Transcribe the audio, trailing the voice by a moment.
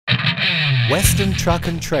Western Truck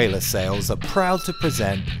and Trailer Sales are proud to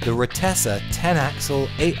present the RETESA 10-axle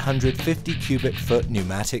 850 cubic foot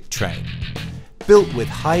pneumatic train. Built with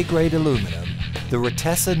high-grade aluminum, the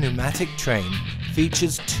RETESA pneumatic train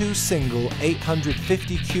features two single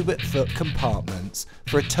 850 cubic foot compartments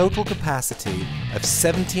for a total capacity of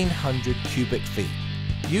 1,700 cubic feet.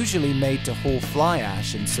 Usually made to haul fly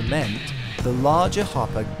ash and cement, the larger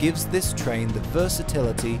hopper gives this train the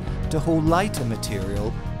versatility to haul lighter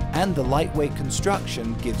material, and the lightweight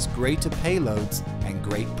construction gives greater payloads and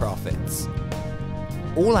great profits.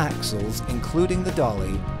 All axles, including the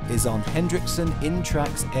dolly, is on Hendrickson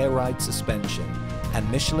in-tracks air ride suspension and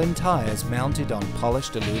Michelin tires mounted on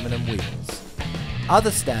polished aluminum wheels.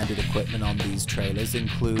 Other standard equipment on these trailers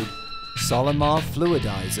include Solimar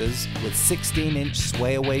Fluidizers with 16-inch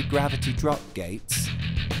sway-away gravity drop gates,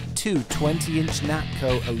 two 20-inch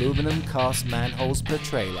Knappco aluminum cast manholes per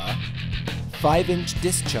trailer, 5-inch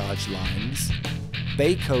discharge lines,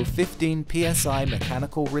 Bayco 15 psi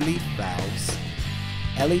mechanical relief valves,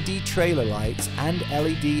 LED trailer lights and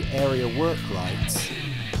LED area work lights,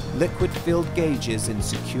 liquid-filled gauges in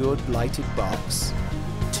secured lighted box,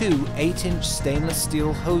 two 8-inch stainless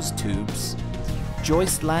steel hose tubes,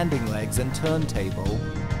 joist landing legs and turntable,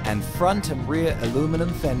 and front and rear aluminum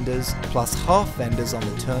fenders plus half fenders on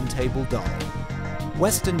the turntable dolly.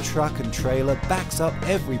 Western Truck and Trailer backs up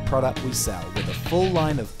every product we sell with a full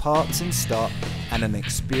line of parts in stock and an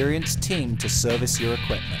experienced team to service your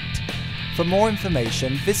equipment. For more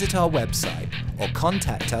information, visit our website or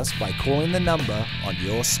contact us by calling the number on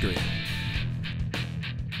your screen.